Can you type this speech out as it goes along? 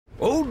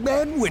Old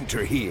Man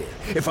Winter here.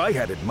 If I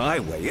had it my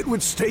way, it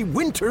would stay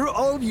winter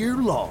all year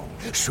long.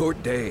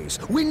 Short days,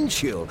 wind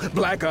chill,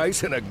 black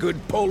ice, and a good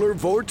polar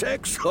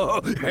vortex.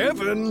 Oh,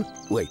 heaven!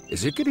 Wait,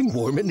 is it getting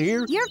warm in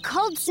here? Your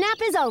cold snap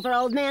is over,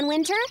 Old Man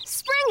Winter.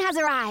 Spring has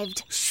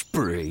arrived.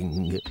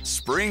 Spring.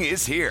 Spring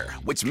is here,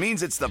 which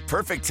means it's the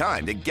perfect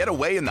time to get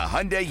away in the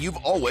Hyundai you've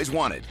always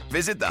wanted.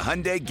 Visit the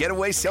Hyundai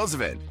Getaway Sales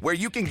Event, where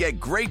you can get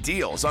great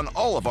deals on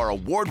all of our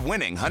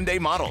award-winning Hyundai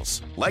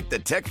models, like the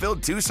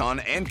tech-filled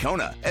Tucson and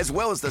Kona, as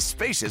well as the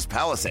spacious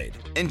Palisade.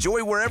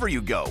 Enjoy wherever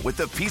you go with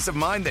the peace of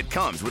mind that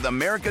comes with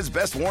America's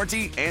best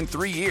warranty and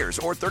 3 years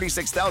or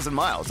 36,000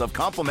 miles of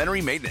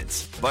complimentary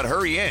maintenance. But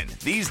hurry in,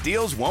 these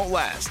deals won't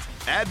last.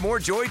 Add more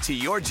joy to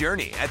your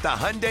journey at the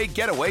Hyundai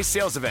Getaway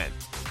Sales Event.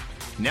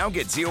 Now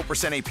get 0%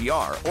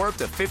 APR or up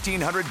to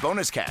 $1,500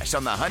 bonus cash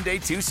on the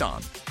Hyundai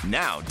Tucson.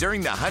 Now,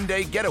 during the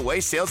Hyundai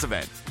Getaway Sales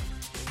Event.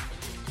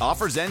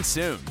 Offers end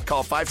soon.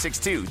 Call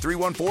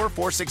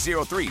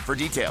 562-314-4603 for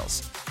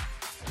details.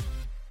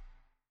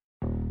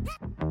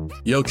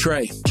 Yo,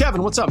 Trey.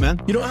 Kevin, what's up, man?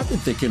 You know, I've been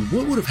thinking,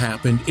 what would have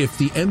happened if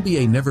the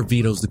NBA never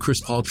vetoes the Chris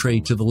Paul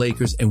trade to the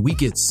Lakers and we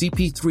get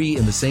CP3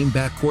 in the same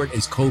backcourt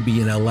as Kobe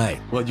in LA?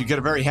 Well, you get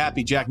a very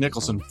happy Jack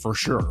Nicholson for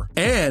sure.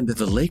 And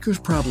the Lakers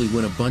probably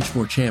win a bunch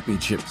more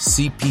championships.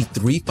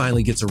 CP3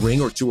 finally gets a ring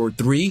or two or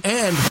three,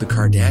 and the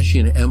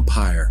Kardashian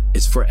empire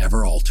is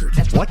forever altered.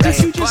 What did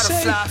you just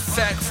say?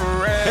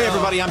 Hey,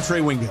 everybody, I'm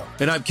Trey Wingo.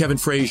 And I'm Kevin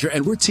Frazier,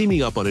 and we're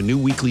teaming up on a new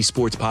weekly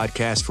sports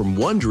podcast from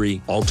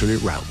Wondery,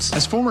 Alternate Routes.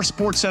 As former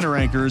Sports Center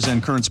anchors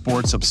and current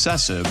sports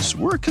obsessives,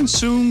 we're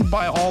consumed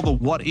by all the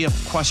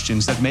what-if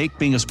questions that make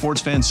being a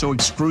sports fan so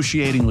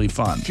excruciatingly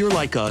fun. If you're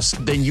like us,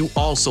 then you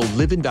also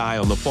live and die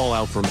on the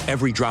fallout from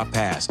every drop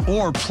pass.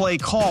 Or play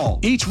call.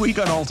 Each week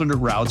on Alternate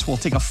Routes, we'll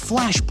take a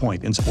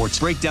flashpoint in sports,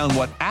 break down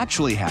what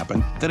actually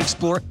happened, then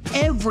explore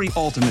every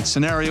alternate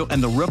scenario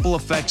and the ripple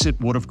effects it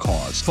would have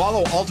caused.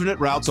 Follow Alternate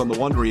Routes on the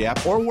Wondery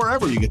app or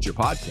wherever you get your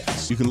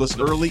podcasts. You can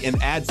listen early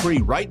and ad-free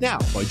right now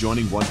by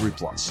joining Wondery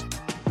Plus.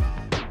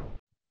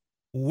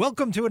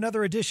 Welcome to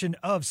another edition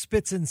of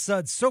Spits and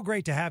Suds. So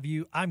great to have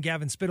you. I'm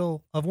Gavin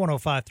Spittle of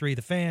 105.3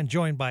 The Fan,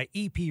 joined by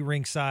EP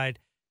Ringside,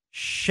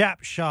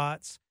 Shap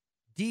Shots,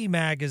 D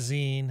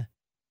Magazine.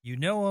 You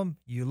know him,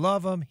 you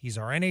love him. He's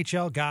our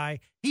NHL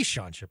guy. He's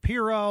Sean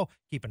Shapiro,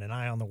 keeping an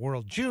eye on the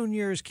World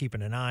Juniors,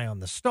 keeping an eye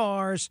on the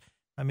Stars.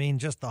 I mean,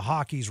 just the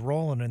hockey's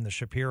rolling in the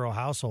Shapiro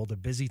household, a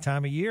busy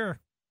time of year.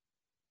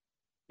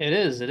 It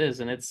is.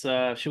 And it's,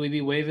 should we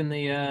be waving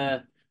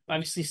the,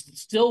 obviously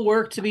still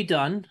work to be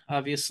done,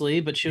 obviously,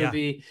 but should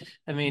be,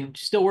 I mean,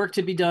 still work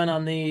to be done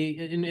on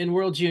in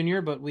World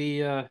Junior, but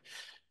we,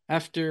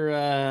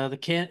 after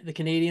the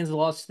Canadians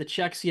lost to the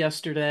Czechs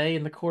yesterday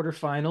in the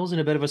quarterfinals in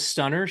a bit of a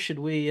stunner,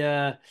 we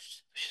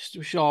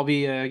should all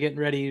be getting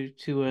ready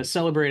to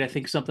celebrate, I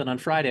think, something on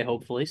Friday,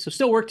 hopefully. So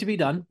still work to be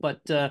done, but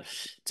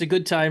it's a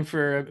good time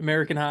for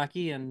American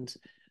hockey, and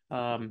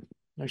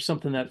there's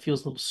something that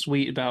feels a little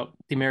sweet about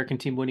the American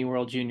team winning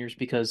World Juniors,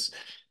 because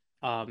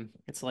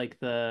it's like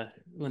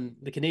when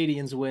the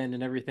Canadians win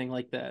and everything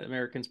like that,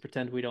 Americans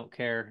pretend we don't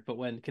care, but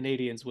when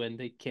Canadians win,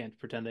 they can't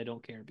pretend they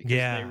don't care, because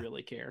they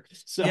really care.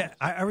 So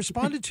I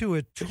responded to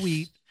a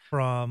tweet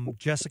from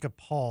Jessica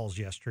Pauls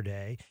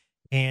yesterday,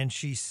 and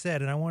she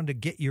said, and I wanted to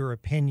get your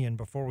opinion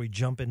before we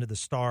jump into the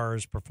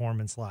Stars'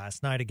 performance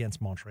last night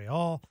against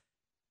Montreal.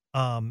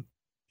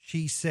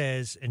 She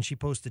says, and she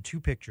posted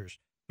two pictures: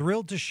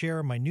 thrilled to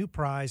share my new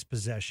prized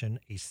possession,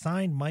 a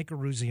signed Mike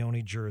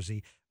Eruzione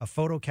jersey, a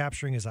photo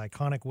capturing his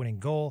iconic winning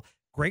goal.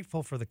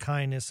 Grateful for the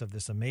kindness of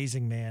this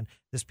amazing man.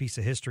 This piece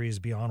of history is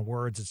beyond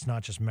words. It's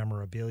not just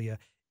memorabilia.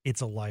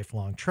 It's a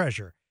lifelong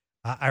treasure.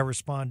 I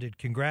responded,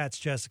 congrats,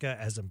 Jessica,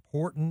 as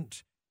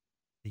important.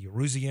 The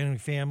Eruzione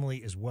family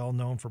is well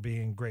known for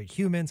being great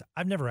humans.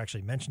 I've never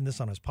actually mentioned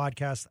this on his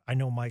podcast. I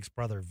know Mike's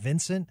brother,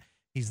 Vincent.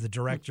 He's the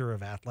director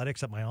of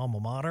athletics at my alma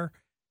mater,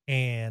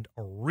 and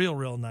a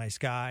real nice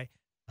guy.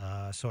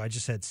 So I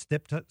just said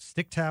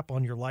stick tap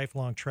on your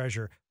lifelong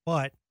treasure.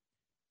 But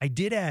I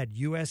did add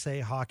USA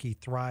Hockey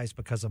thrives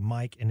because of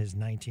Mike and his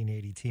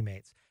 1980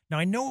 teammates. Now,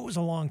 I know it was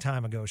a long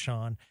time ago,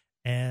 Sean,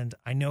 and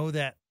I know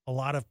that a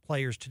lot of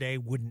players today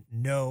wouldn't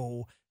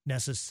know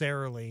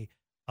necessarily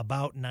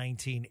about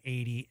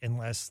 1980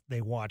 unless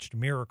they watched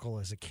Miracle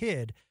as a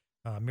kid,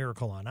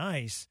 Miracle on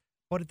Ice.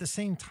 But at the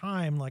same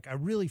time, like, I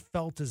really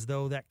felt as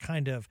though that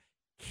kind of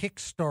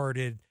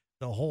kickstarted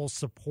the whole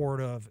support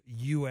of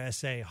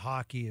USA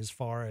Hockey as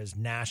far as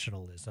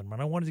nationalism.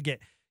 And I wanted to get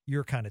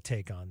your kind of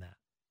take on that.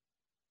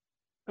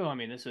 Oh, I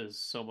mean, this is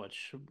so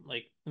much,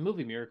 like, the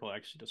movie Miracle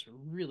actually does a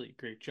really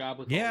great job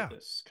with all of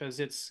this, because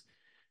it's,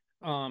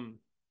 no,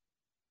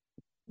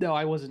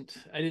 I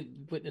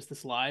didn't witness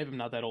this live. I'm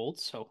not that old,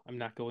 so I'm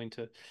not going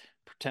to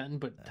pretend,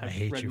 but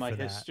I've read my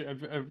history.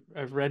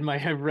 I've read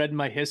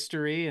my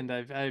history, and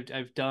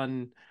I've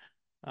done,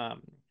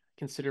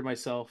 consider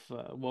myself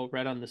well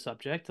read on the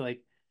subject.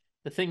 Like,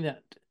 the thing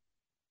that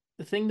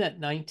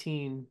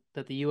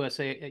the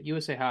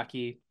USA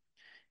Hockey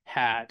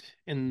had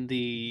in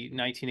the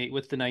 1980s,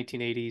 with the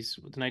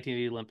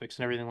 1980 Olympics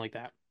and everything like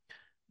that,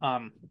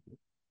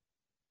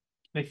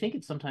 I think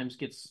it sometimes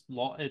gets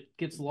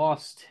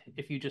lost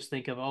if you just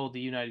think of, oh, the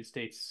United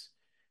States.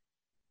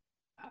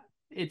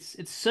 It's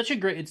such a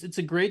great it's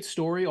a great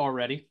story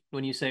already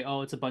when you say,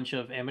 oh, it's a bunch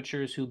of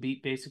amateurs who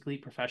beat basically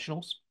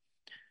professionals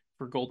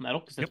for gold medal,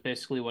 because that's Yep.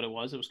 basically what it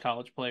was. It was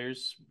college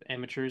players,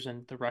 amateurs,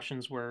 and the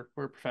Russians were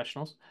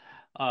professionals.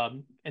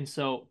 And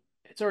so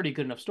it's already a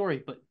good enough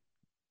story, but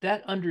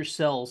that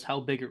undersells how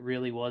big it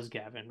really was,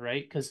 Gavin,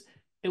 right? Because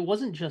it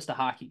wasn't just a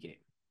hockey game.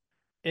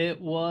 It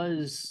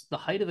was the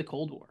height of the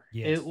Cold War.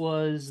 It Yes.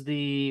 was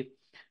the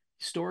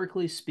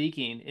historically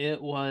speaking,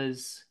 it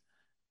was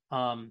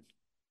um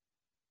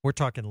We're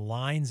talking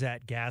lines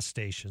at gas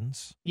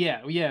stations.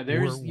 yeah, We're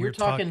you're we're talking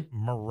talking yeah,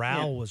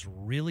 morale was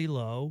really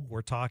low.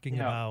 We're talking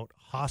yeah, about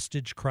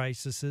hostage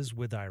crises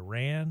with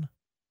Iran.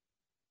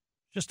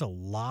 Just a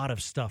lot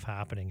of stuff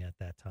happening at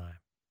that time.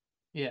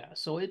 yeah.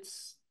 So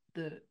it's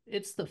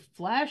the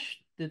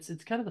flash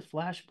it's kind of the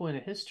flashpoint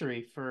of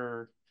history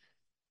for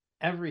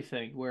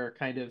everything where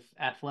kind of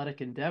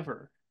athletic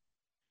endeavor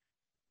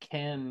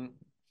can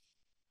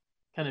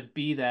kind of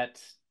be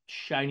that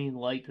shining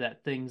light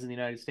that things in the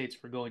United States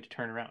were going to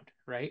turn around,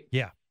 right?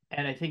 Yeah.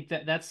 And I think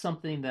that that's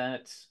something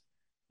that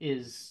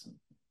is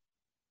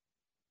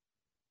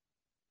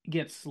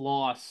gets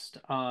lost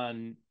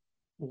on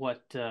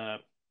what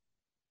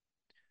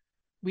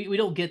we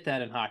don't get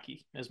that in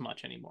hockey as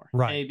much anymore.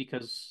 Right.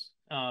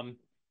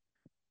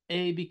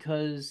 A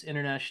because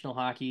international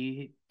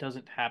hockey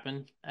doesn't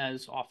happen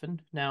as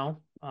often now.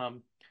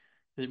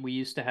 We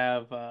used to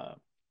have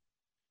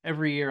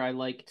every year. I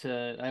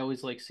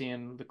always like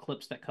seeing the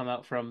clips that come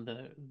out from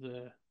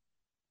the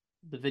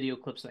video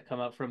clips that come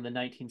out from the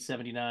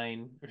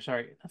 1979, or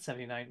sorry, not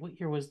 79. What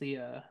year was the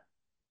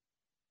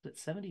was it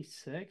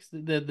 76?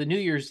 The New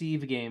Year's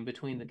Eve game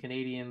between the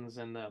Canadians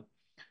and the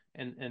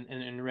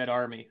and Red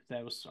Army.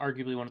 That was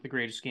arguably one of the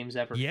greatest games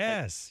ever.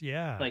 Yes.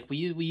 Yeah. We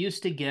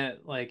used to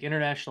get, like,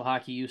 international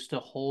hockey used to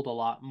hold a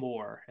lot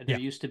more, and there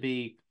Yeah. used to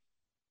be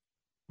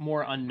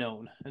more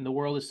unknown, and the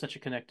world is such a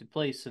connected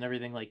place and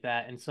everything like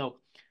that. And so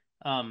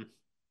um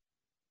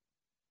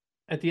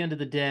at the end of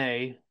the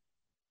day,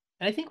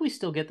 and I think we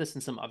still get this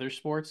in some other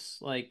sports,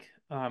 like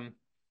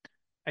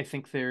I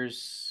think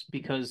there's,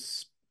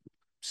 because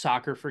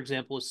soccer, for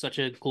example, is such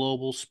a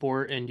global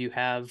sport, and you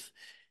have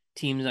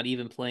teams on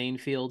even playing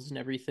fields and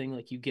everything,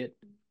 like you get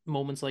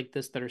moments like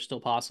this that are still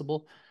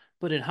possible.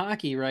 But in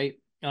hockey, right?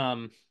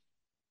 And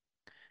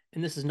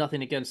this is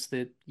nothing against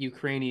the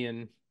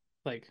Ukrainian,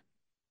 like,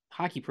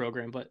 hockey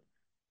program, but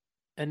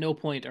at no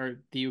point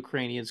are the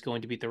Ukrainians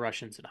going to beat the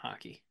Russians in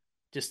hockey.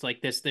 Just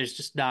like this,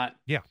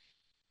 Yeah.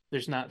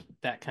 there's not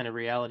that kind of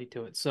reality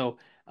to it. So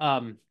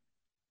um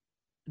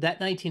that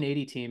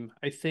 1980 team,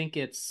 I think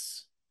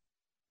it's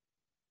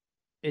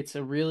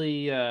a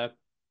really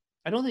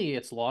I don't think it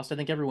gets lost. I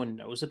think everyone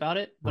knows about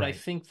it, but I Right.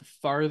 think the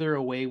farther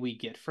away we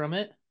get from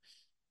it,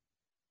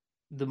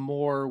 the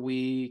more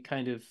we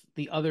kind of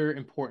the other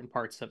important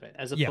parts of it,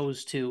 as Yeah.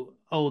 opposed to,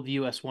 oh, the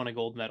US won a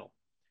gold medal.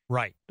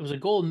 Right. It was a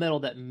gold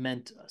medal that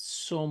meant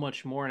so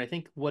much more, and I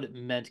think what it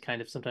meant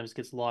kind of sometimes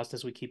gets lost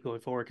as we keep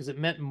going forward, because it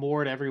meant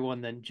more to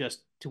everyone than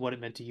just to what it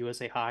meant to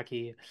USA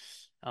Hockey,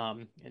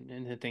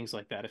 and things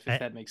like that. If A-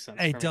 that makes sense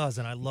It for me. does.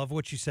 And I love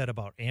what you said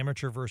about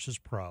amateur versus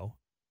pro.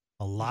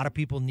 A lot of Mhm.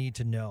 people need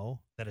to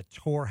know that a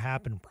tour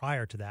happened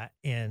prior to that,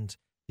 and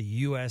the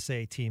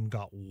USA team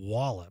got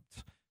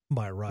walloped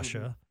by Mhm.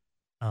 Russia.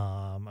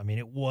 I mean,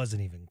 it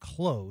wasn't even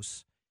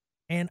close.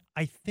 And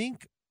I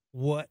think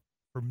what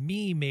for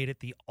me made it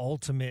the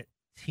ultimate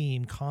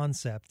team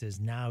concept is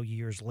now,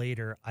 years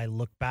later, I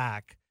look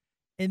back,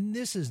 and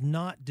this is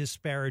not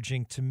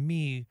disparaging to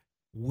me,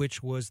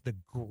 which was the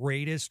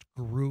greatest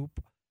group,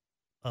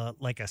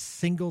 like a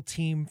single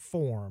team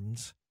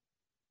formed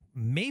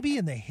maybe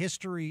in the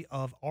history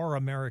of our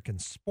American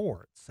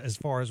sports, as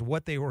far as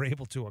what they were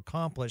able to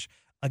accomplish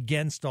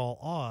against all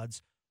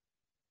odds.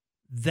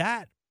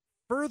 That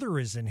further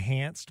is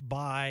enhanced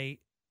by,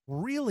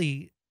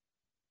 really,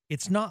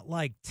 it's not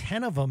like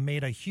 10 of them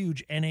made a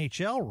huge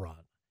NHL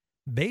run.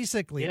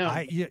 Basically,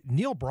 Yeah.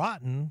 Neil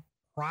Broughton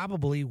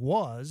probably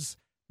was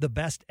the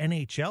best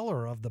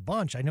NHLer of the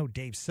bunch. I know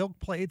Dave Silk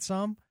played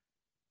some.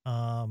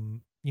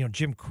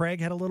 Jim Craig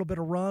had a little bit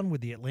of run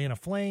with the Atlanta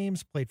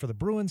Flames, played for the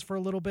Bruins for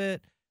a little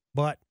bit.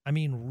 But, I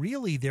mean,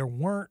 really, there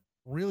weren't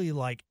really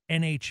like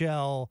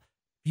NHL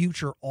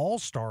future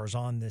all-stars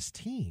on this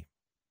team.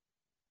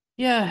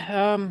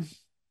 Yeah,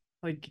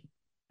 like,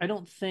 I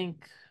don't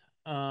think,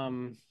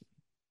 um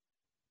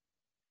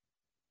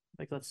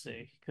like, let's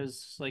see,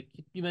 because, like,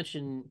 you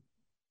mentioned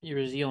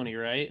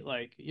Eruzione, right?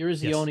 Like,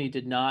 Yes. Eruzione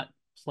did not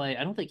play.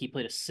 I don't think he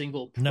played a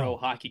single pro No,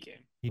 hockey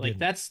game. he Like,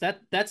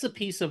 didn't. that's a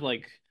piece of,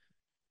 like,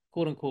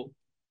 quote unquote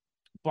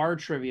bar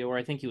trivia where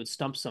I think you would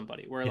stump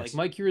somebody. Where, like, Yes.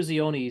 Mike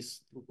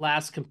Eruzione's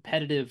last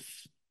competitive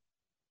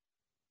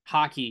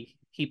hockey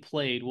he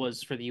played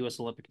was for the U.S.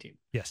 Olympic team.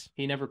 Yes.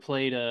 He never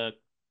played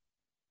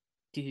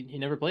he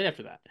never played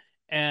after that.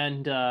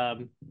 And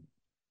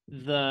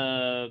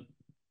the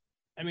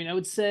I mean, I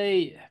would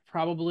say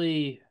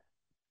probably,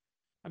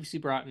 obviously,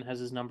 Broughton has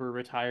his number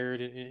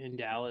retired in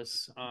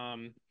Dallas.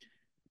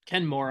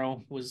 Ken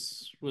Morrow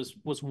was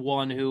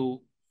one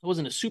who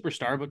wasn't a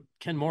superstar, but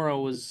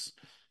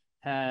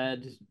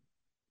had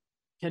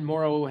Ken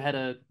Morrow had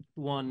a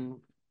won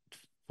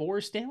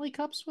 4 Stanley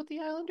Cups with the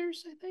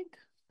Islanders, I think.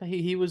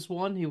 He was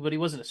one, but he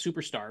wasn't a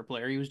superstar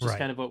player. He was just Right.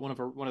 kind of one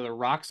of the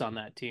rocks on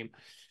that team.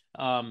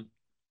 Um,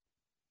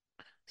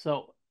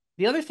 so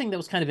the other thing that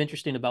was kind of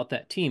interesting about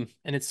that team,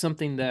 and it's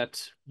something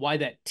that why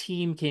that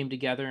team came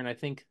together, and I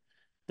think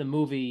the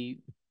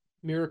movie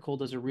Miracle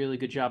does a really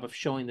good job of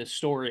showing this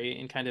story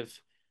and kind of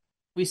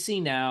we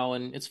see now,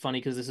 and it's funny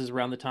because this is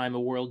around the time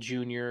of World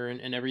Junior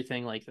and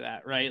everything like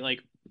that, right?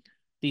 Like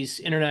these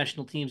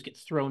international teams get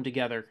thrown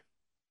together,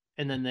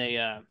 and then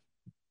they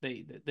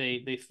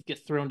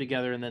get thrown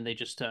together, and then they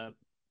just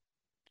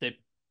they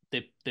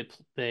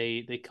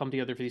they come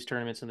together for these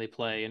tournaments and they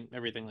play and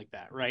everything like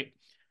that, right?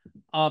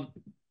 Um,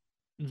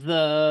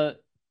 the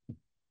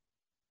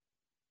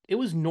it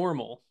was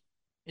normal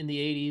in the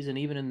 80s and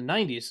even in the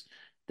 90s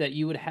that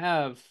you would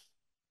have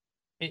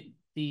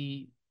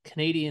the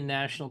Canadian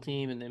national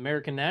team and the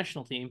American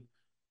national team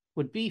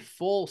would be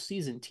full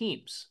season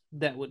teams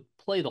that would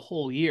play the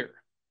whole year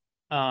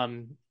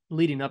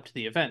leading up to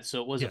the event.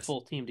 So it was a Yes.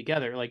 full team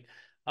together.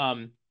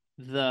 Um,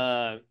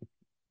 the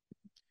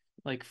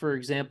for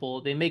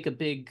example, they make a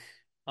big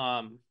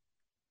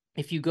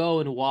if you go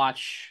and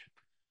watch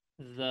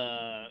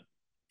the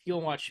if you go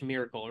and watch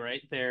Miracle,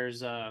 right?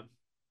 The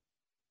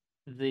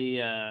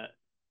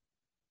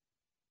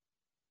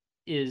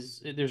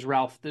there's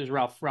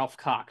Ralph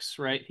Cox,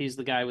 right? He's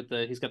the guy with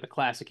he's got the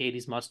classic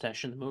 80s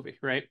mustache in the movie,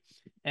 right?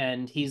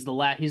 And he's the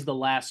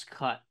last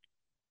cut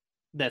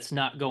that's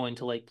not going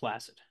to Lake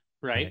Placid,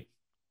 right? Right.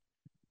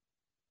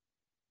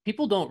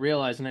 People don't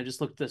realize, and I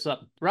just looked this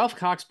up, Ralph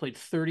Cox played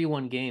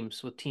 31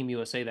 games with Team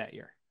USA that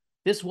year.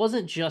 This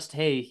wasn't just,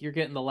 hey, you're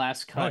getting the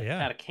last Oh cut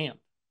yeah. out of camp.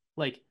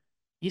 Like,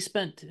 he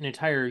spent an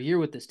entire year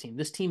with this team.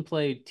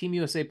 Team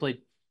USA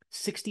played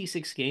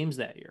 66 games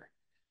that year.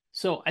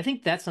 So I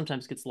think that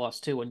sometimes gets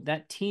lost too. When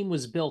that team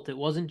was built, it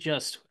wasn't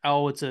just,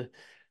 oh, it's a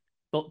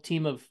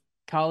team of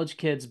college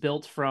kids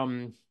built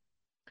from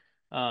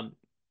um,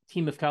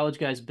 team of college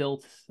guys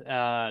built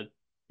and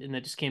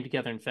that just came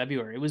together in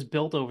February. It was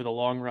built over the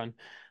long run.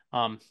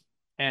 Um,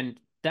 and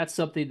that's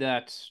something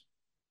that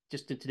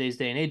just in today's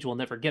day and age we'll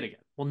never get again.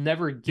 We'll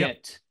never Yep.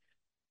 get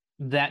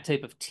that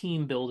type of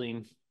team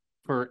building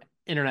for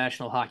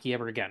international hockey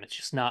ever again. It's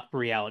just not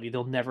reality.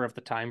 They'll never have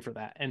the time for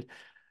that. And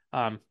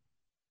um,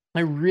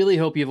 I really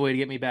hope you have a way to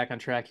get me back on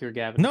track here,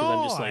 Gavin,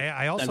 because No,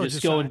 I I'm also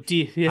just going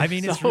deep. I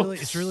mean, So,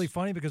 it's really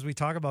funny because we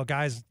talk about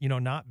guys,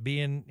 not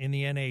being in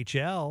the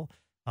NHL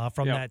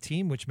from yeah. that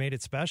team, which made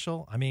it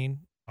special. I mean,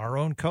 our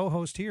own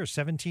co-host here,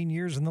 17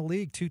 years in the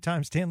league,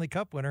 2-time Stanley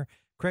Cup winner,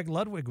 Craig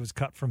Ludwig was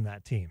cut from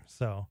that team.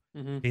 So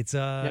it's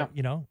Yeah.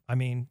 I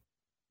mean,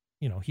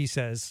 he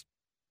says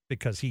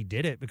because he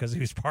did it because he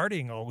was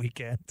partying all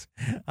weekend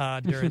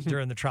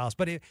during the trials,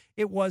 but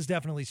it was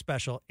definitely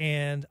special,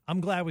 and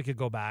I'm glad we could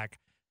go back.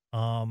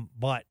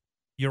 But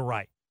you're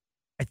right.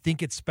 I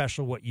think it's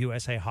special what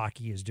USA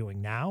Hockey is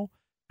doing now.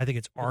 I think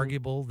it's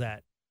arguable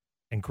that,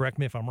 and correct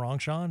me if I'm wrong,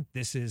 Sean,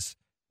 this is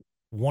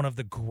one of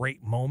the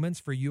great moments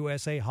for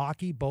USA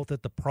Hockey, both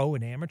at the pro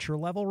and amateur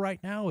level right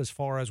now, as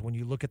far as when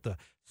you look at the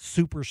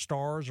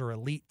superstars or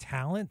elite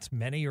talent,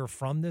 many are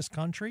from this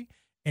country,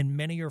 and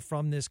many are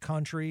from this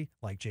country,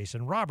 like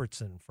Jason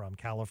Robertson from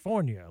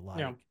California,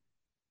 like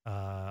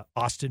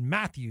Austin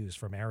Matthews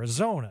from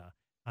Arizona.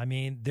 I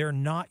mean, they're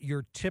not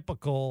your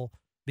typical,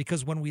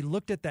 because when we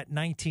looked at that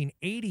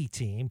 1980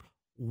 team,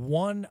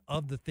 one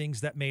of the things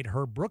that made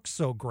Herb Brooks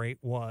so great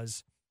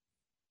was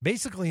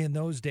basically in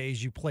those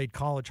days you played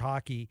college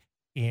hockey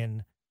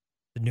in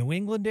the New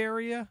England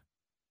area,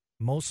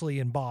 mostly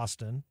in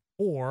Boston,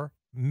 or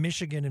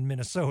Michigan and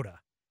Minnesota.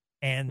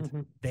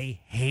 And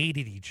they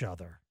hated each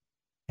other.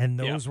 And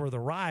those were the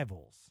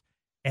rivals.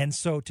 And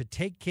so to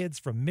take kids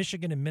from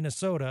Michigan and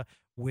Minnesota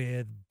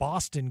with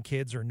Boston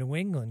kids or New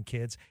England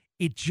kids,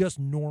 it just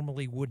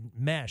normally wouldn't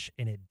mesh,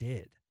 and it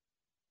did.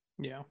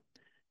 Yeah.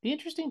 The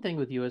interesting thing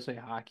with USA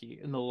Hockey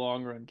in the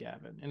long run,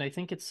 Gavin, and I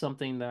think it's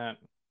something that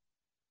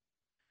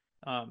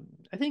I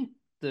think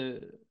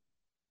the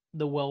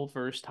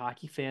well-versed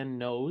hockey fan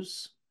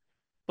knows,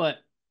 but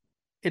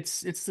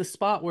it's the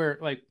spot where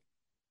like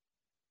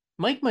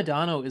Mike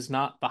Modano is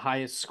not the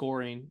highest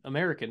scoring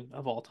American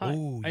of all time.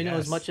 Ooh, I know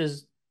as much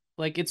as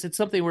like it's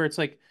something where it's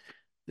like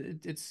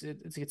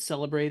it gets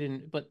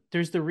celebrated, but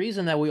there's the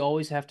reason that we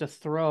always have to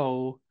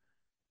throw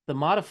the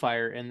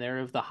modifier in there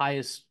of the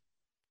highest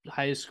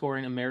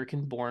scoring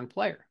American born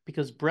player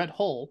because Brett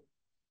Hull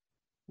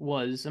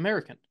was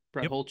American.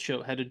 Brett Hull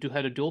had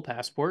a dual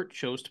passport,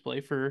 chose to play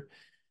for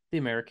the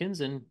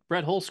Americans, and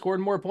Brett Hull scored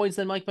more points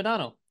than Mike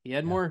Modano. He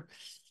had more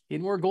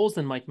goals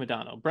than Mike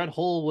Modano. Brett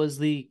Hull was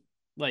the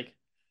like,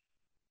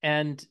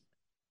 and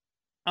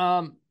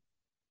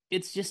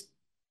it's just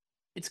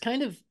it's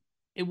kind of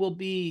it will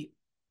be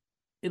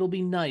it'll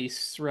be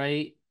nice,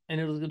 right?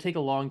 And it'll take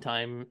a long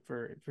time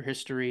for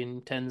history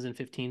and tens and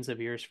 15s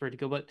of years for it to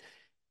go, but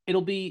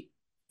it'll be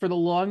for the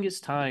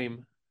longest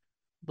time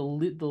the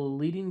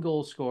leading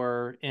goal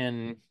scorer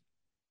in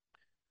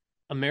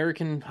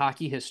American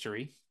hockey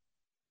history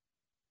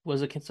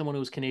was someone who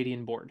was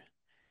Canadian born.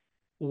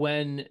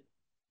 When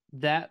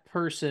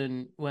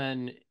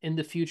when in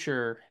the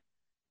future,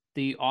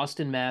 the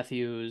Austin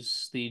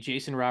Matthews, the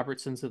Jason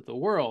Robertsons of the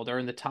world are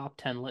in the top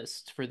 10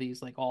 lists for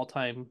these like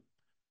all-time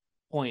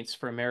points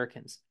for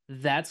Americans.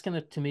 That's going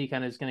to, to me,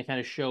 kind of is going to kind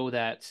of show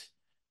that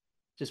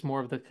just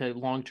more of the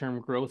long-term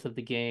growth of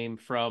the game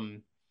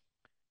from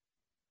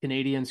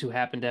Canadians who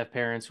happen to have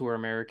parents who are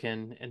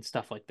American and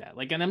stuff like that.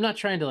 Like, and I'm not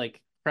trying to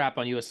like crap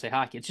on USA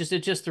Hockey. It's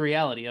just the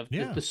reality of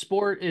the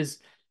sport is.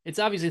 It's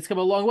obviously it's come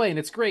a long way and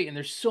it's great. And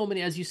there's so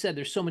many, as you said,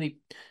 there's so many,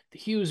 the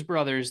Hughes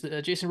brothers,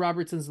 the Jason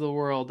Robertsons of the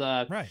world.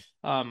 Right.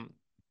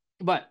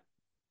 But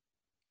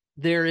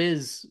there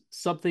is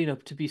something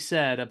to be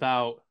said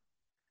about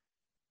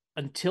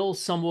until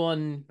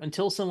someone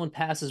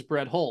passes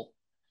Brett Hull,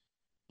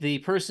 the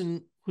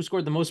person who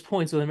scored the most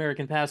points with an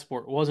American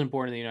passport wasn't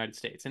born in the United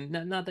States. And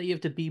not that you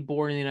have to be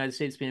born in the United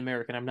States to be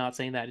American. I'm not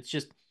saying that.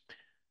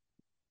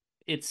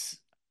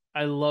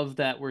 I love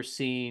that we're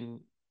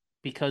seeing,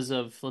 because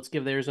of, let's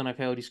give the Arizona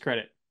Coyotes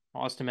credit.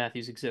 Austin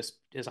Matthews exists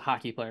as a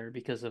hockey player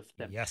because of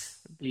them.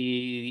 Yes.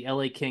 The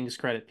LA Kings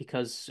credit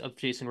because of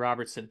Jason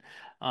Robertson.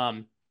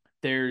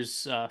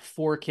 There's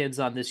 4 kids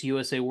on this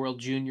USA World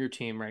Junior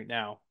team right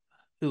now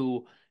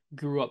who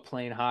grew up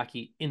playing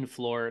hockey in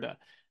Florida.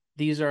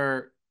 These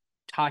are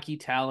hockey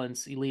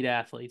talents, elite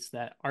athletes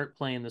that aren't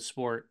playing the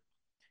sport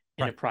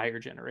in a prior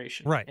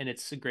generation. Right. And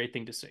it's a great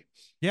thing to see.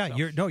 Yeah,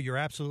 so. You're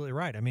absolutely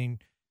right. I mean,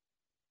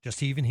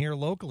 just even here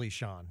locally,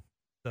 Sean,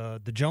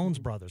 the Jones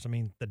brothers. I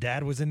mean, the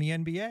dad was in the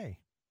NBA.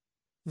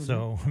 Mm-hmm.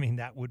 So, I mean,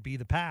 that would be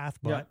the path,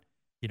 but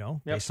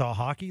they saw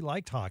hockey,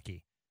 liked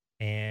hockey.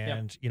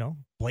 And,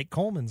 Blake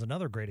Coleman's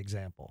another great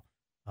example.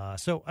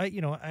 So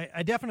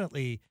I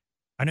definitely,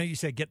 I know you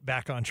said get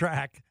back on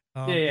track.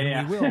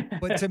 We will.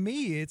 But to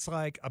me, it's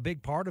like a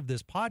big part of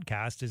this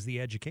podcast is the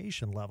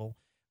education level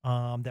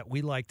that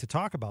we like to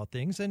talk about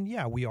things. And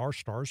we are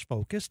Stars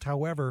focused.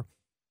 However,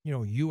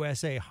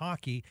 USA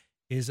Hockey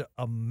is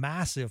a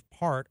massive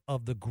part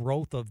of the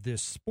growth of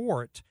this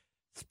sport.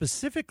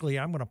 Specifically,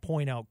 I'm going to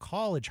point out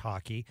college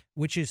hockey,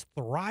 which is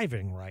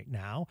thriving right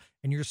now.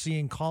 And you're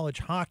seeing college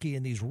hockey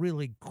in these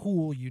really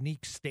cool,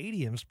 unique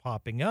stadiums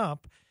popping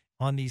up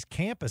on these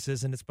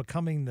campuses. And it's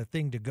becoming the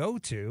thing to go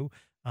to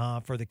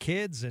for the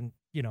kids. And,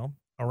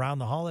 around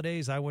the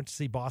holidays, I went to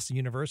see Boston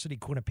University,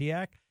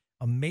 Quinnipiac.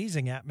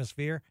 Amazing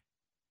atmosphere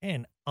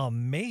and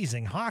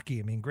amazing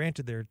hockey. I mean,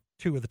 granted, they're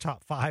 2 of the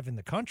top 5 in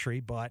the country,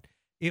 but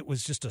it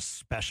was just a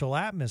special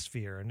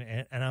atmosphere.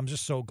 And I'm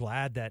just so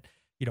glad that,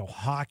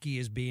 hockey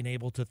is being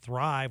able to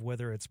thrive,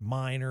 whether it's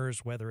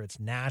minors, whether it's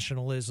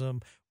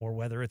nationalism, or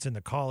whether it's in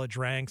the college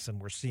ranks.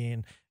 And we're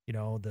seeing,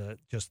 the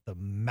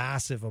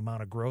massive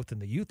amount of growth in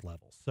the youth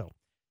levels. So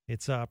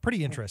it's a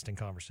pretty interesting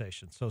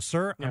conversation. So,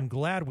 sir, I'm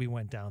glad we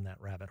went down that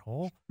rabbit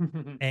hole.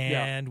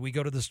 And we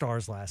go to the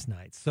Stars last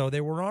night. So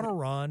they were on a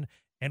run.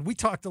 And we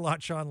talked a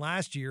lot, Sean,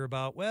 last year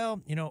about,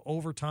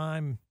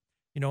 overtime,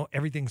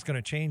 everything's going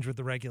to change with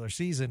the regular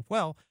season.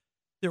 Well,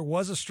 there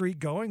was a streak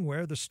going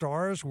where the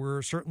Stars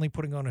were certainly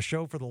putting on a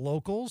show for the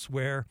locals,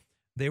 where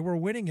they were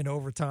winning in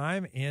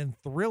overtime in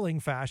thrilling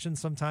fashion,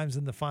 sometimes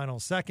in the final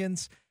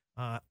seconds.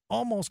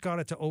 Almost got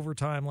it to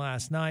overtime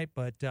last night,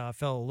 but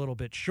fell a little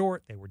bit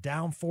short. They were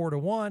down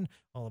 4-1.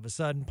 All of a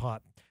sudden,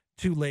 popped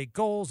 2 late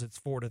goals. It's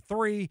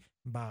 4-3.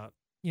 About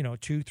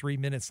 2-3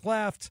 minutes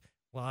left.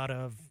 A lot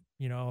of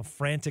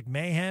frantic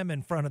mayhem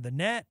in front of the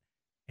net,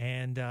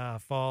 and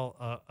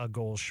fall a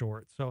goal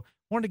short. So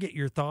wanted to get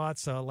your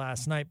thoughts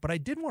last night, but I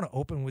did want to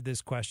open with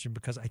this question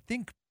because I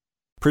think.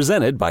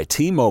 Presented by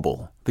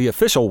T-Mobile, the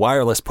official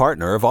wireless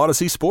partner of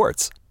Odyssey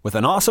Sports. With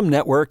an awesome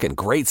network and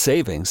great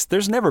savings,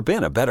 there's never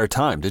been a better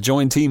time to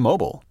join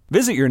T-Mobile.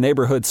 Visit your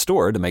neighborhood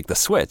store to make the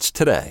switch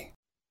today.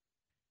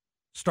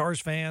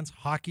 Stars fans,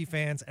 hockey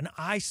fans, and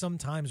I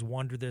sometimes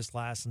wonder this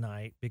last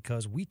night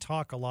because we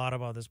talk a lot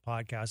about this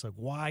podcast, like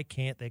why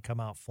can't they come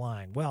out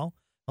flying? Well,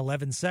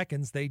 11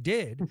 seconds they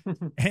did,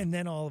 and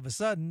then all of a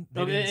sudden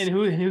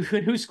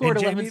who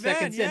scored 11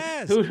 seconds?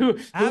 Yes, who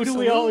do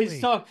we always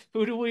talk?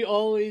 Who do we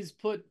always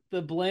put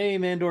the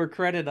blame and or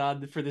credit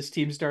on for this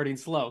team starting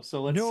slow?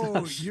 So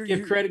let's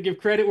give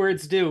credit where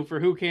it's due for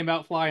who came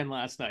out flying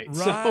last night.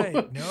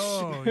 Right?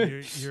 No,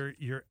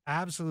 you're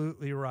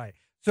absolutely right.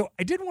 So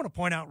I did want to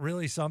point out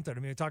really something. I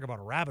mean, we talk about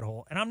a rabbit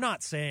hole, and I'm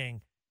not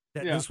saying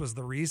that this was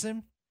the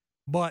reason,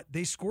 but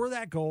they score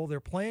that goal. They're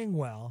playing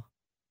well.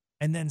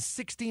 And then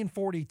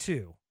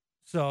 16:42.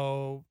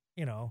 So,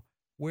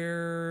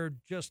 we're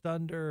just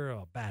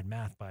under, bad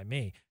math by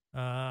me,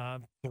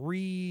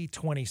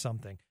 3:20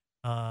 something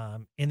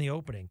in the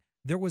opening.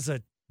 There was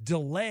a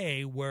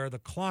delay where the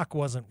clock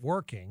wasn't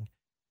working,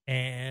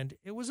 and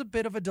it was a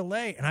bit of a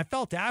delay. And I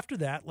felt after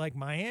that, like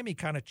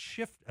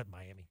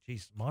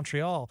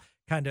Montreal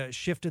kind of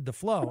shifted the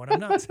flow. And I'm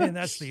not saying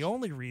that's the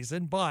only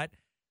reason, but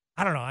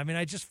I don't know. I mean,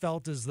 I just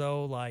felt as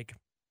though, like,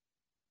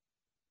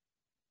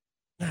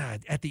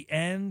 at the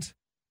end,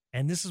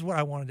 and this is what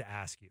I wanted to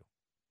ask you.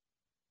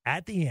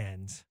 At the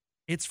end,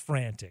 It's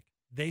frantic.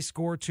 They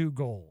score 2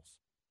 goals.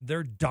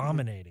 They're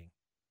dominating.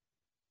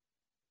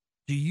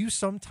 Do you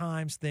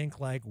sometimes think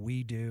like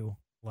we do,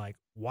 like,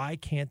 why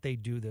can't they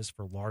do this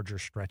for larger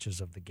stretches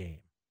of the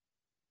game?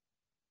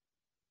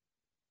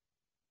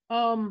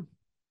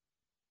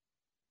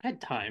 At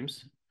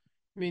times.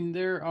 I mean,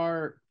 there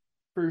are,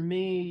 for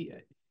me,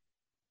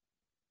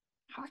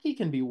 hockey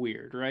can be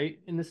weird, right?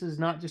 And this is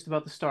not just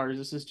about the Stars,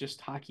 this is just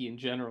hockey in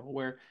general,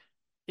 where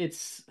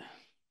it's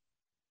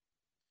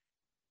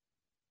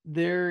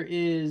there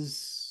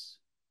is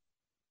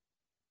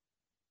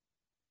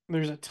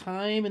there's a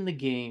time in the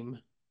game,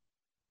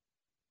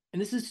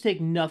 and this is to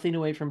take nothing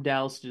away from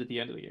Dallas did at the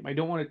end of the game. I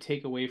don't want to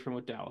take away from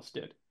what Dallas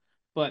did,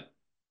 but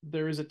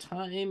there is a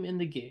time in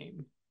the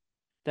game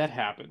that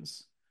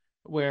happens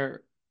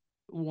where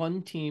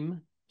one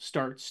team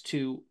starts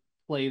to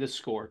play the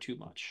score too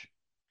much.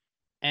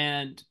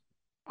 And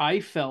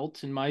I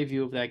felt, in my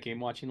view of that game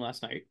watching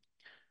last night,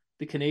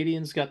 the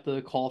Canadians got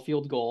the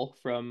Caulfield goal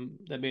from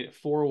that made it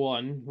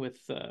 4-1 with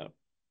at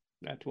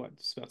what,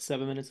 it's about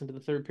 7 minutes into the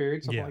third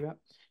period, something like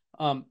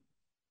that.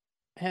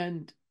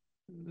 And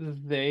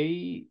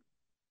they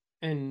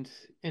and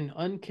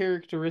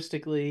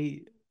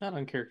uncharacteristically, not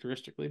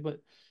uncharacteristically,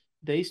 but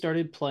they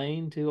started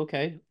playing to,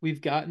 okay,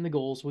 we've gotten the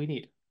goals we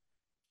need.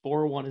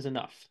 4-1 is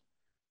enough.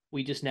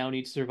 We just now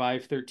need to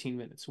survive 13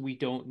 minutes. We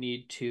don't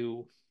need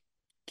to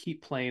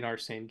keep playing our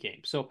same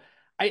game. So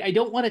I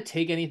don't want to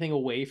take anything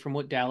away from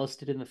what Dallas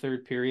did in the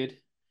third period,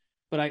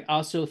 but I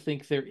also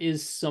think there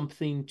is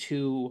something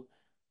to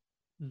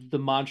the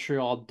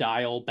Montreal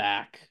dial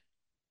back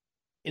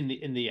in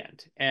the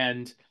end.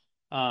 And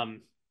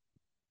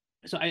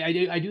so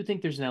I do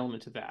think there's an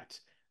element to that.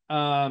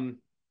 I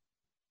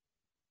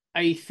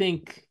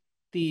think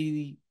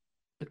the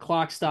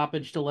clock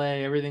stoppage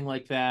delay, everything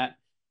like that,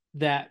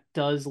 that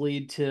does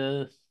lead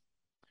to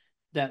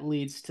that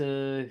leads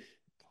to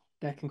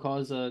that can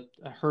cause a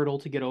hurdle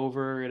to get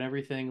over and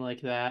everything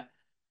like that.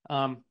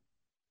 Um,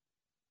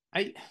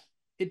 I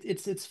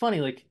it's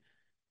funny, like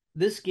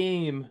this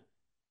game,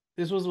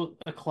 this was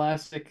a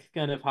classic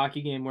kind of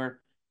hockey game where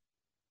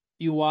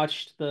you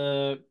watched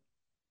the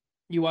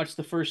you watched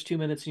the first 2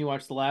 minutes and you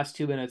watched the last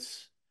 2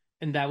 minutes,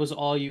 and that was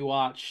all you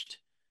watched.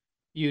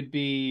 You'd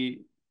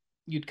be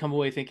you'd come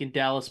away thinking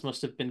Dallas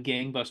must have been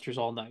gangbusters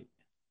all night.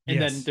 And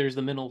then Yes. there's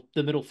the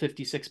middle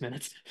 56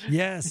 minutes.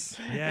 Yes.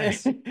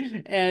 Yes.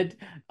 And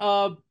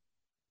um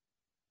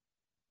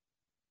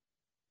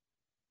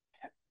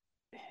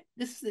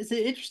this is an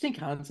interesting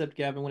concept,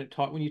 Gavin,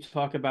 when you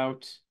talk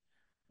about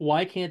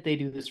why can't they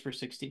do this for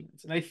 60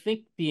 minutes? And I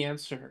think the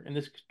answer, and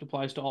this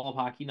applies to all of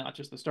hockey, not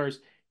just the Stars,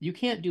 you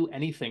can't do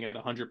anything at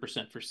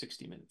 100% for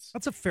 60 minutes.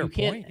 That's a fair You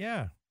can't point.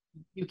 Yeah.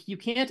 you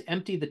can't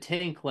empty the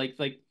tank like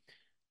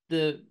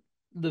the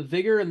the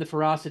vigor and the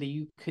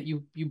ferocity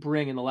you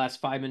bring in the last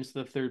 5 minutes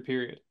of the third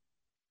period.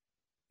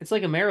 It's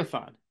like a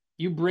marathon.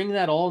 You bring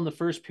that all in the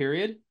first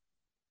period.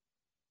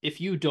 If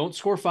you don't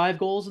score 5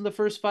 goals in the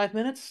first 5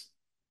 minutes,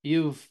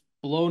 you've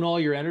blown all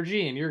your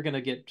energy, and you're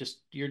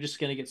just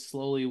gonna get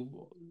slowly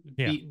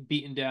Yeah.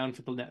 beaten down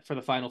for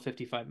the final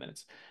 55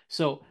 minutes.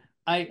 So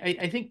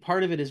I think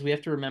part of it is we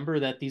have to remember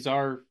that these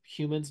are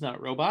humans,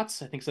 not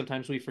robots. I think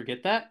sometimes we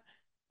forget that.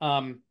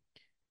 Um,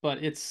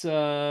 but it's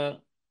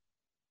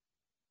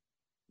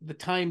the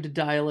time to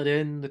dial it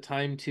in, the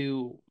time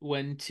to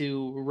when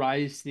to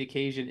rise to the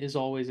occasion is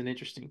always an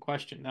interesting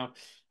question. Now,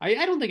 I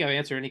don't think I've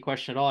answered any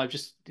question at all. I've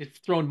just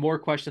thrown more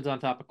questions on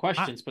top of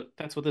questions, but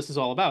that's what this is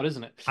all about,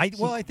 isn't it? I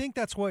think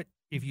that's what,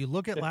 if you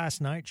look at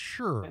last night,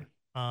 sure,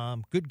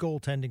 good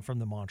goaltending from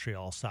the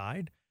Montreal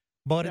side,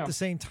 but at the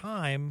same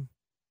time,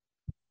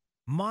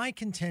 my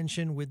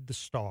contention with the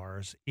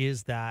Stars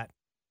is that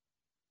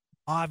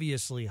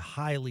obviously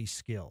highly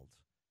skilled,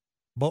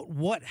 but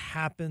what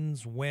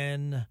happens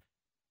when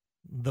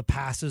the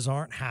passes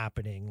aren't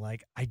happening?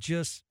 Like, I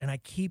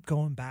keep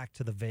going back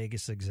to the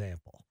Vegas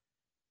example.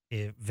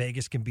 If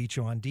Vegas can beat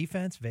you on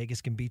defense,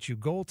 Vegas can beat you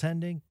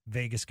goaltending,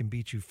 Vegas can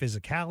beat you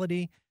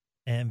physicality,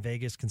 and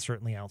Vegas can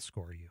certainly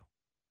outscore you.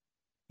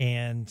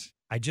 And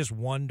I just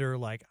wonder,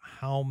 like,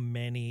 how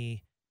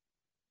many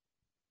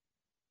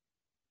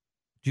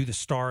do the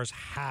Stars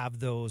have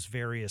those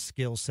various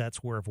skill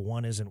sets where if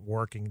one isn't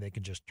working, they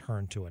can just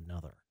turn to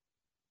another?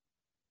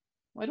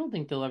 I don't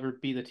think they'll ever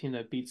be the team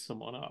that beats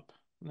someone up.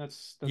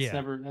 That's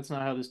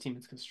not how this team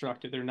is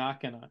constructed. They're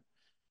not gonna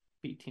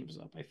beat teams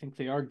up. I think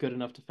they are good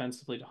enough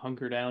defensively to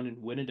hunker down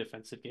and win a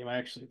defensive game. I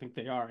actually think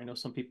they are. I know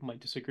some people might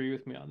disagree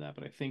with me on that,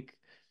 but I think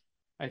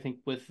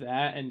with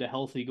that and a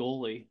healthy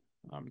goalie,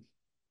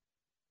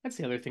 that's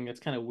the other thing that's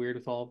kind of weird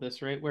with all of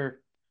this, right? Where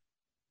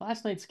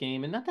last night's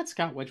game, and not that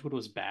Scott Wedgwood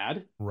was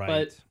bad, Right.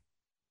 but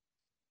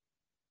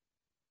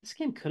this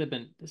game could have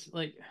been this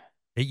like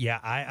Yeah,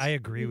 I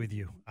agree with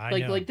you. I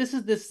know. like this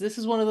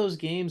is one of those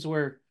games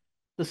where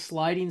the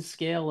sliding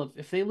scale of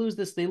if they lose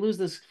this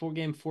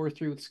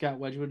 4-3 with Scott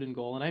Wedgwood in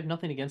goal. And I have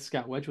nothing against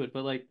Scott Wedgwood,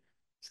 but like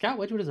Scott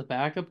Wedgwood is a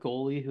backup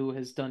goalie who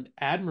has done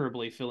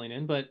admirably filling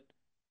in. But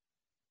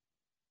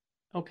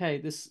okay,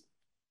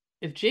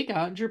 if Jake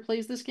Ottinger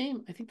plays this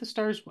game, I think the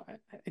Stars.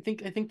 I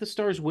think the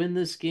Stars win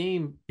this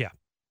game. Yeah,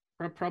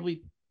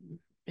 probably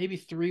maybe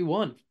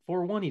 3-1,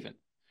 4-1 even.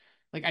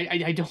 Like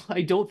I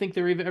don't think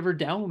they're ever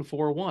down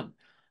 4-1.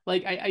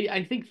 Like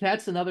I think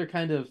that's another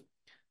kind of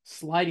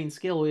sliding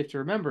scale we have to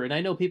remember. And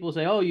I know people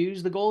say, "Oh, you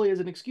use the goalie as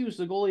an excuse.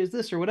 The goalie is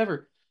this or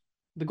whatever."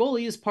 The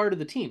goalie is part of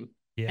the team,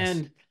 yes.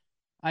 and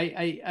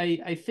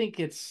I think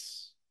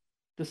it's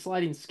the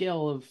sliding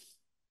scale of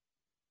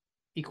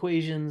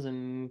equations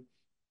and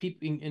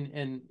people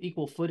and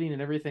equal footing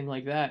and everything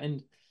like that.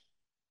 And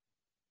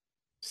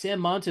Sam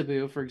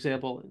Montagu, for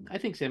example, I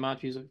think Sam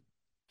Montagu is a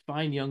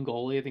fine young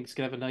goalie. I think he's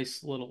gonna have a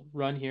nice little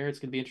run here. It's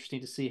gonna be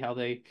interesting to see how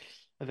they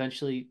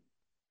eventually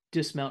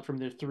dismount from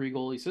their 3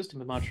 goalie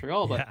system in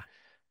Montreal. But Yeah.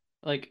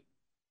 like,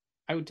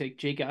 I would take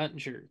Jake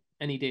Ottinger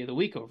any day of the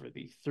week over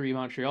the 3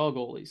 Montreal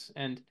goalies.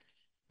 And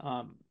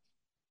um,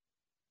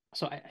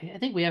 so I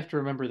think we have to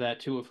remember that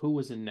too of who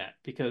was in net,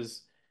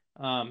 because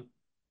um,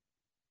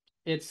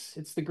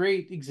 it's the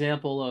great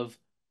example of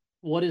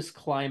what is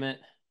climate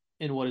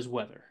and what is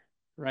weather,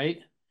 right?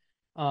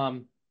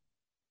 Um,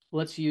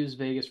 let's use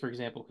Vegas for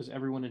example, because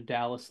everyone in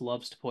Dallas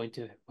loves to point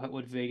to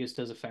what Vegas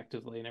does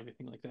effectively and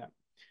everything like that.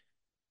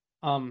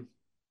 Um,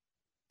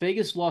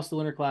 Vegas lost the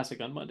Winter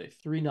Classic on Monday,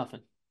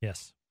 3-0.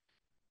 Yes.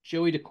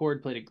 Joey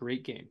Decord played a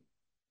great game.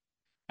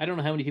 I don't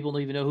know how many people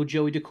don't even know who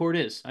Joey Decord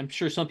is. I'm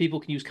sure some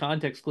people can use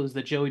context clues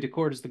that Joey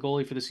Decord is the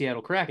goalie for the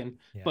Seattle Kraken,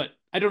 but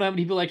I don't know how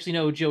many people actually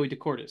know who Joey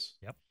Decord is.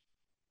 Yep.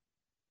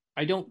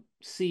 I don't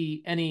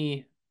see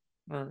any,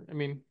 or I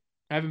mean,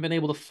 I haven't been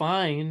able to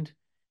find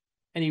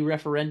any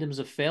referendums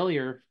of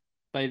failure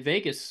by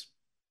Vegas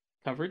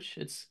coverage.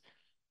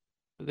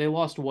 They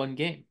lost 1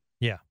 game.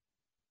 Yeah.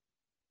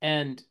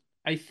 And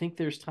I think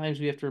there's times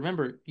we have to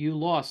remember you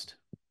lost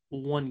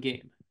 1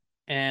 game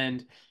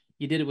and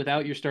you did it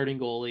without your starting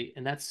goalie,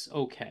 and that's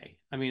okay.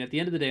 I mean, at the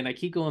end of the day, and I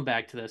keep going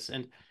back to this,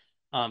 and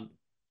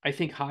I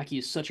think hockey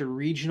is such a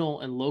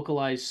regional and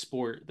localized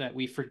sport that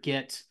we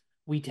forget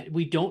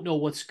we don't know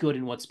what's good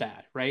and what's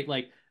bad, right?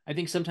 Like, I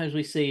think sometimes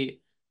we say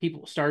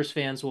Stars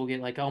fans will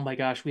get like, oh my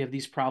gosh, we have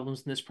these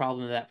problems and this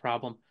problem and that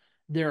problem.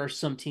 There are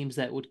some teams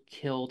that would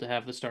kill to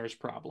have the Stars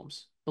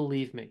problems.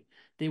 Believe me,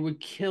 they would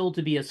kill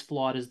to be as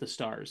flawed as the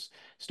Stars.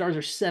 Stars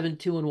are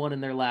 7-2-1 in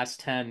their last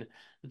 10.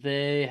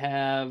 They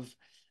have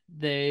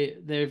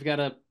they've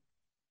got a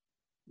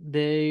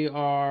they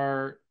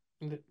are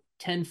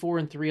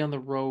 10-4-3 on the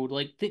road.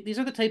 Like these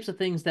are the types of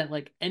things that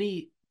like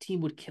any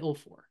team would kill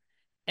for.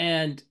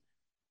 And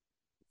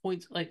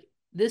points like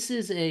this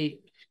is a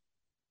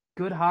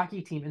good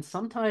hockey team, and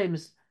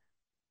sometimes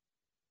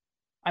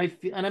I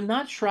feel, and I'm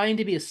not trying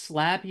to be a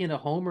slappy and a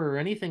homer or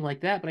anything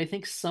like that, but I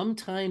think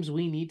sometimes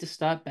we need to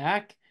stop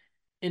back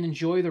and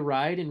enjoy the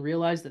ride and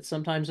realize that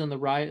sometimes on the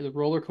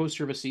roller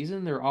coaster of a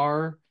season,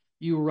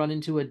 you run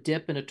into a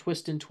dip and a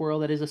twist and twirl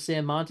that is a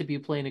Sam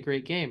Montague playing a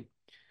great game.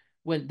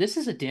 When this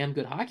is a damn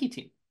good hockey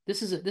team.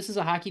 This is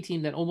a hockey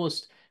team that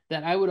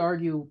I would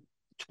argue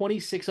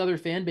 26 other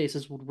fan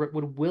bases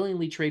would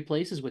willingly trade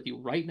places with you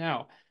right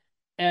now.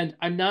 And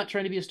I'm not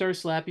trying to be a Star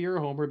slappy or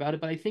a homer about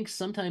it, but I think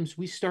sometimes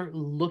we start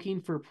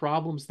looking for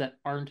problems that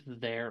aren't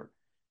there.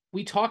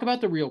 We talk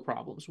about the real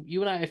problems.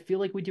 You and I feel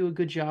like we do a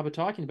good job of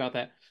talking about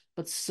that.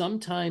 But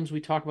sometimes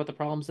we talk about the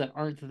problems that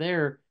aren't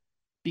there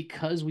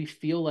because we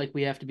feel like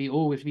we have to be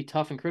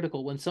tough and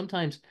critical, when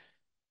sometimes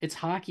it's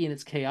hockey and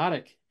it's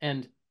chaotic.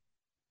 And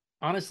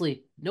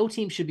honestly, no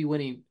team should be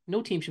winning.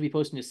 No team should be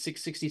posting a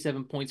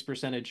 667 points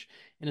percentage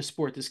in a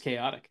sport this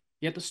chaotic.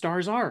 Yet the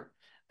Stars are.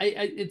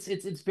 It's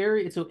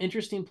an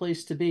interesting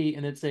place to be,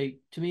 and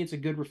to me it's a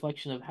good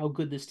reflection of how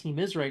good this team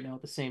is right now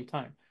at the same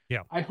time.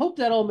 Yeah. I hope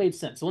that all made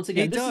sense. Once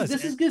again,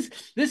 this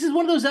is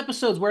one of those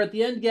episodes where at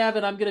the end,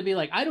 Gavin, I'm going to be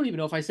like, I don't even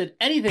know if I said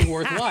anything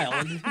worthwhile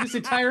in this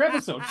entire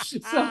episode.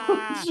 So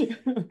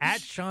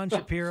at Sean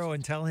Shapiro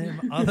and tell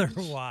him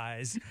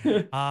otherwise.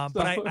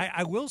 But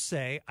I will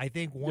say, I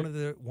think one of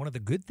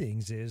the good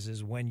things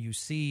is when you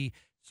see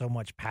so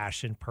much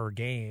passion per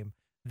game,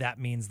 that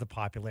means the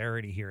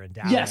popularity here in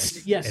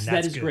Dallas. Yes,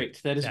 that is good.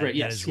 great. That is great.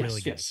 Yes, that is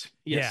really yes, good.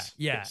 yes,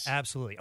 Yeah, absolutely.